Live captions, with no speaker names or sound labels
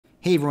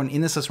Hey everyone, in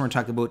this lesson we're going to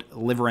talk about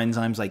liver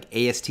enzymes like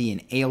AST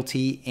and ALT,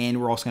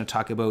 and we're also going to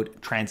talk about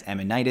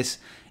transaminitis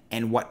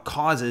and what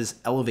causes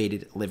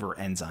elevated liver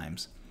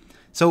enzymes.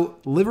 So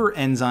liver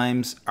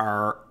enzymes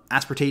are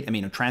aspartate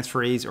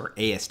aminotransferase, or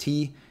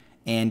AST,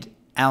 and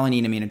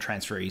alanine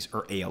aminotransferase,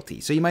 or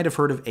ALT. So you might have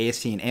heard of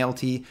AST and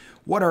ALT.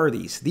 What are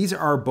these? These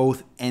are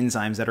both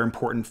enzymes that are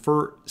important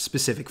for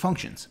specific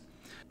functions.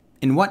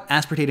 And what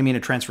aspartate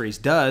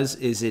aminotransferase does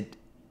is it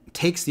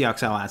takes the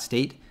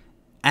oxaloacetate,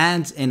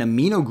 adds an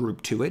amino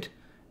group to it,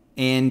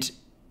 and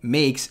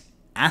makes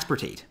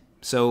aspartate.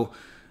 So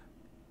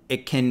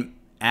it can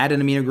add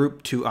an amino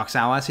group to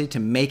oxaloacetate to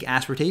make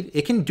aspartate.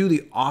 It can do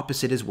the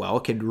opposite as well.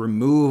 It could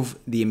remove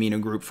the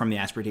amino group from the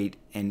aspartate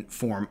and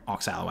form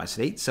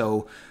oxaloacetate.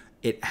 So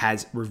it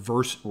has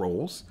reverse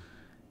roles.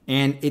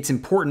 And it's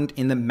important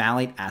in the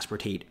malate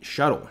aspartate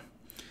shuttle.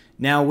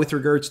 Now, with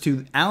regards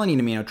to alanine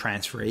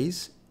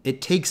aminotransferase,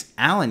 it takes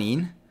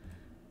alanine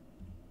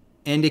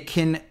and it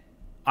can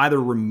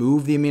either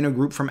remove the amino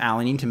group from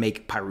alanine to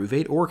make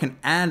pyruvate, or it can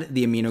add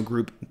the amino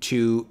group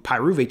to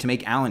pyruvate to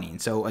make alanine.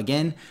 So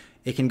again,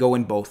 it can go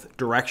in both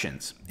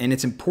directions, and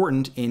it's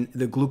important in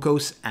the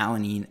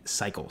glucose-alanine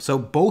cycle. So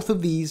both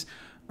of these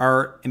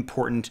are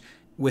important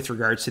with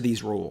regards to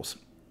these roles.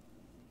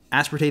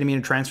 Aspartate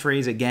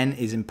aminotransferase, again,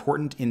 is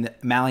important in the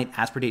malate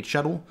aspartate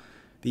shuttle.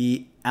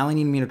 The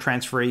alanine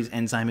aminotransferase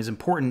enzyme is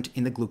important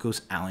in the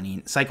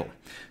glucose-alanine cycle.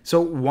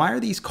 So why are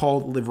these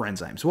called liver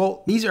enzymes?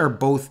 Well, these are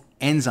both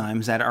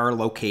enzymes that are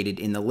located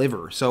in the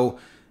liver. So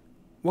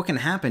what can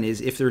happen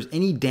is if there's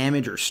any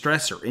damage or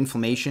stress or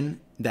inflammation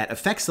that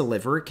affects the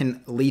liver, it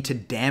can lead to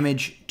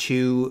damage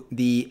to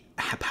the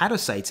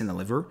hepatocytes in the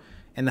liver,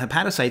 and the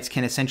hepatocytes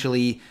can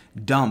essentially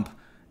dump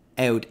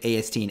out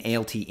AST and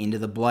ALT into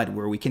the blood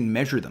where we can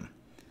measure them.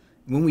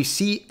 When we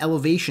see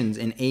elevations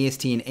in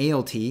AST and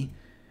ALT,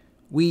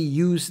 we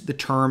use the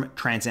term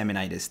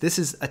transaminitis. This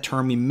is a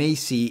term we may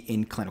see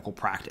in clinical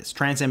practice.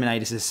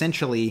 Transaminitis is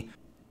essentially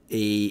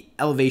a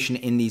elevation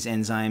in these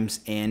enzymes,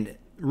 and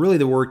really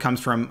the word comes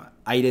from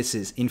itis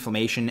is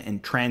inflammation,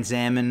 and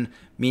transamin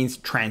means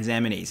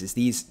transaminases.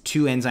 These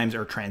two enzymes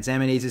are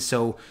transaminases,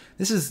 so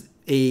this is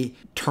a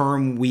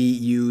term we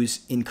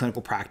use in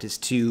clinical practice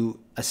to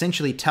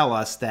essentially tell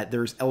us that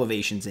there's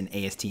elevations in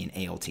AST and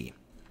ALT.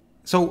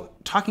 So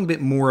talking a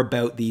bit more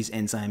about these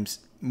enzymes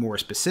more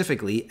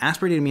specifically,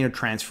 aspartate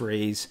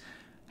aminotransferase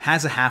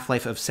has a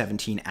half-life of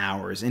 17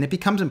 hours, and it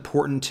becomes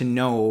important to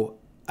know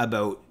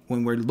about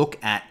when we look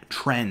at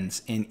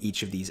trends in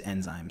each of these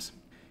enzymes.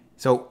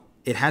 So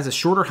it has a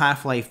shorter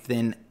half-life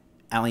than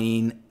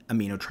alanine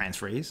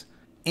aminotransferase,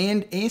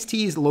 and AST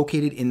is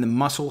located in the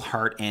muscle,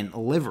 heart, and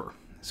liver.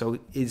 So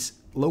it is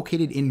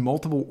located in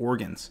multiple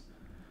organs.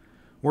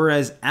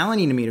 Whereas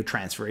alanine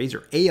aminotransferase,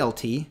 or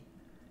ALT,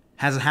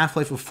 has a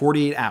half-life of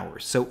 48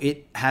 hours. So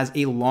it has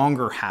a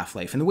longer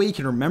half-life. And the way you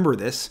can remember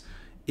this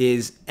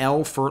is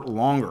L for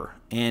longer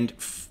and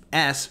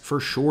S for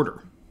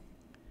shorter.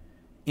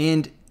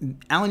 And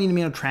alanine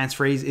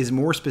aminotransferase is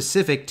more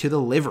specific to the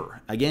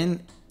liver.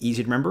 Again,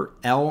 easy to remember,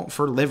 L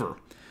for liver.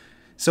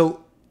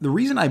 So the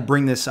reason I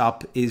bring this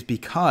up is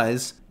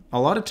because a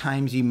lot of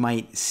times you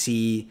might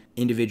see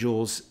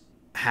individuals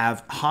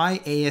have high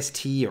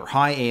AST or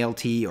high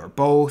ALT or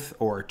both,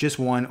 or just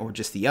one or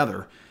just the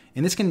other.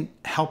 And this can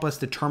help us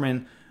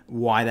determine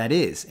why that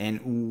is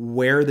and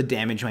where the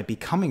damage might be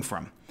coming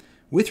from.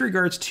 With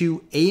regards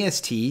to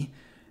AST,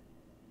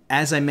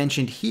 as I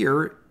mentioned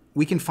here,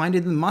 we can find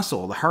it in the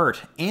muscle, the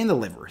heart, and the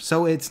liver.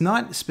 So it's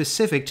not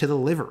specific to the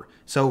liver.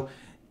 So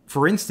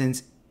for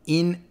instance,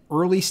 in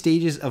early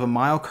stages of a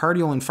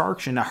myocardial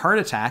infarction, a heart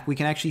attack, we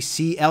can actually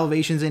see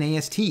elevations in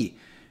AST.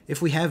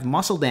 If we have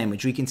muscle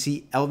damage, we can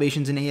see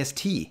elevations in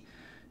AST.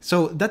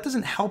 So that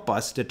doesn't help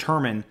us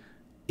determine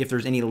if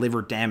there's any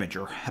liver damage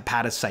or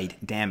hepatocyte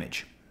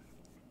damage.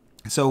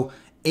 So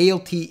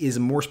ALT is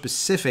more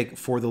specific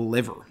for the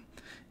liver.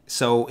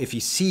 So if you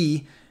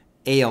see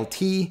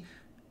ALT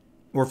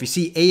or if you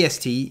see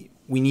AST,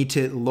 we need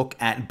to look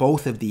at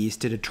both of these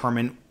to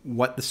determine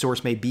what the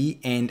source may be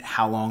and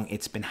how long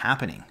it's been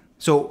happening.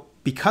 So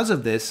because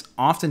of this,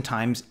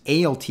 oftentimes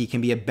ALT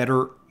can be a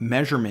better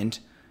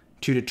measurement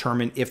to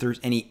determine if there's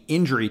any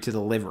injury to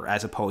the liver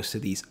as opposed to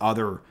these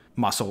other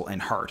muscle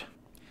and heart.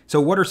 So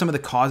what are some of the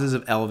causes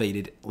of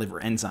elevated liver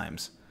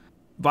enzymes?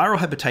 Viral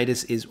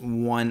hepatitis is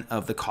one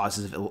of the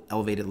causes of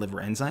elevated liver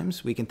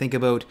enzymes. We can think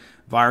about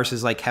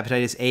viruses like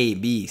hepatitis A,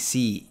 B,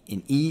 C,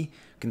 and E.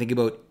 We can think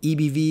about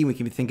EBV. We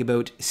can think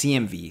about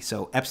CMV,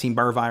 so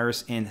Epstein-Barr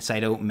virus and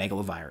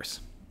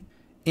cytomegalovirus.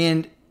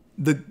 And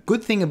the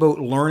good thing about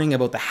learning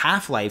about the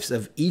half-lives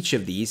of each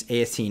of these,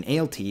 AST and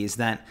ALT, is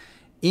that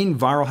in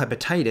viral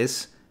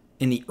hepatitis,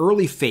 in the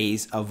early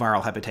phase of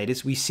viral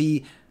hepatitis, we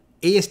see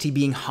AST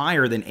being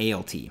higher than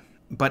ALT.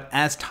 But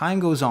as time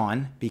goes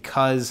on,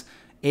 because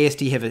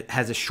AST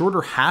has a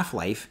shorter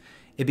half-life,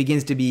 it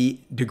begins to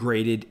be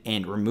degraded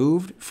and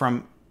removed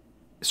from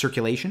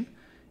circulation.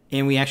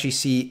 And we actually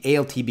see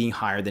ALT being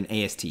higher than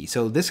AST.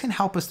 So this can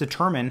help us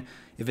determine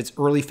if it's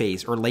early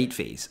phase or late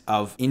phase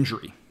of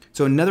injury.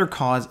 So another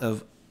cause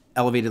of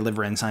elevated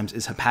liver enzymes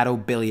is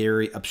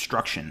hepatobiliary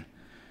obstruction.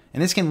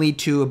 And this can lead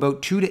to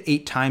about 2 to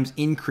 8 times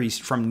increase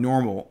from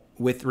normal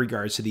with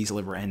regards to these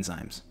liver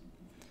enzymes.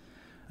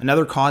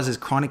 Another cause is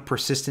chronic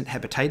persistent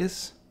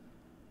hepatitis.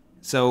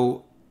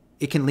 So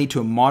it can lead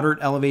to a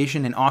moderate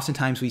elevation, and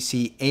oftentimes we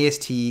see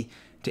AST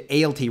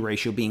to ALT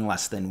ratio being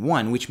less than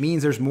 1, which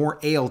means there's more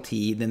ALT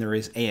than there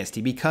is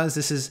AST. Because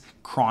this is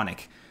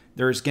chronic,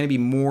 there's going to be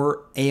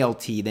more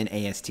ALT than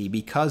AST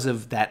because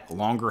of that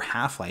longer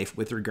half-life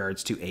with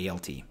regards to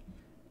ALT.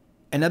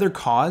 Another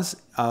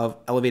cause of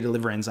elevated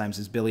liver enzymes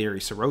is biliary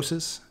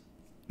cirrhosis.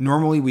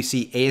 Normally we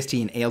see AST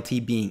and ALT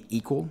being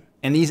equal,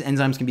 and these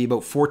enzymes can be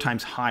about 4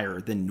 times higher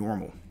than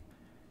normal.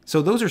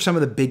 So those are some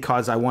of the big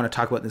causes I want to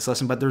talk about in this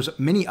lesson, but there's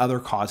many other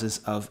causes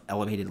of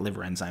elevated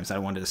liver enzymes that I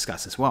want to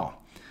discuss as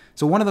well.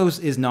 So one of those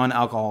is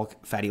non-alcoholic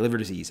fatty liver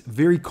disease,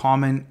 very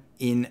common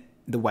in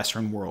the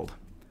Western world.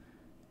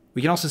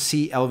 We can also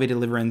see elevated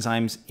liver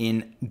enzymes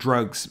in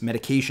drugs,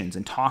 medications,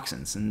 and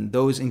toxins, and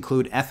those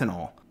include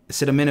ethanol,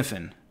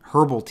 acetaminophen,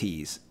 herbal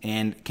teas,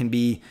 and can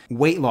be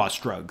weight loss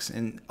drugs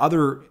and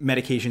other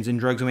medications and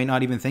drugs we may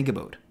not even think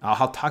about.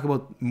 I'll talk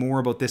more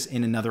about this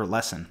in another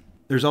lesson.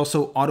 There's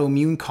also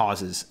autoimmune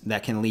causes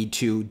that can lead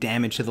to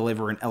damage to the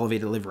liver and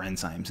elevated liver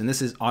enzymes. And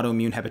this is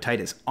autoimmune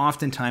hepatitis,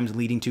 oftentimes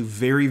leading to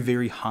very,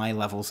 very high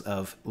levels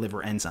of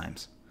liver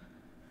enzymes.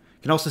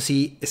 You can also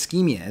see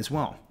ischemia as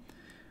well,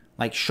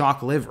 like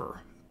shock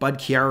liver,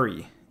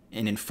 Budd-Chiari,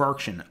 and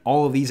infarction.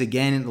 All of these,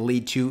 again,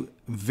 lead to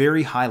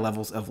very high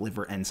levels of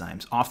liver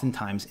enzymes,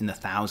 oftentimes in the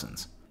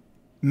thousands.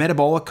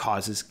 Metabolic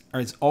causes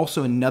is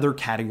also another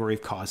category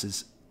of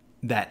causes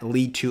that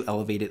lead to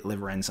elevated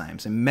liver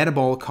enzymes. And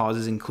metabolic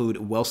causes include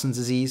Wilson's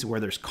disease, where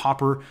there's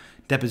copper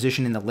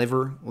deposition in the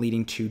liver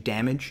leading to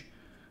damage.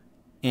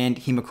 And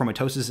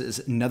hemochromatosis is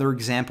another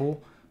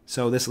example.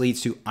 So this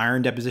leads to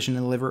iron deposition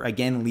in the liver,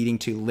 again leading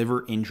to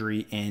liver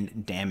injury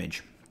and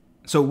damage.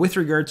 So with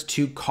regards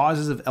to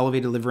causes of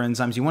elevated liver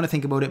enzymes, you want to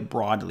think about it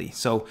broadly.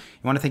 So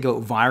you want to think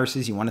about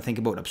viruses, you want to think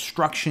about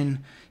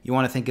obstruction, you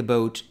want to think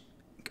about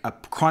a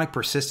chronic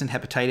persistent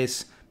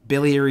hepatitis,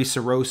 biliary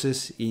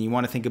cirrhosis, and you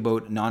want to think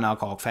about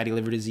non-alcoholic fatty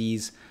liver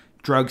disease,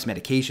 drugs,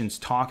 medications,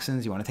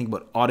 toxins. You want to think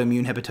about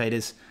autoimmune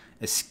hepatitis,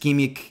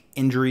 ischemic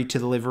injury to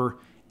the liver,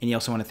 and you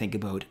also want to think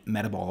about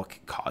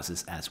metabolic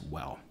causes as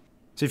well.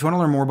 So if you want to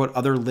learn more about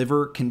other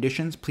liver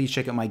conditions, please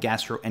check out my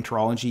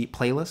gastroenterology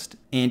playlist.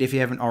 And if you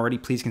haven't already,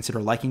 please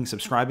consider liking,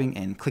 subscribing,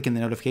 and clicking the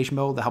notification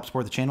bell to help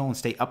support the channel and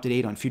stay up to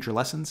date on future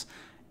lessons.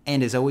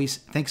 And as always,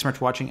 thanks so much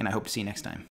for watching, and I hope to see you next time.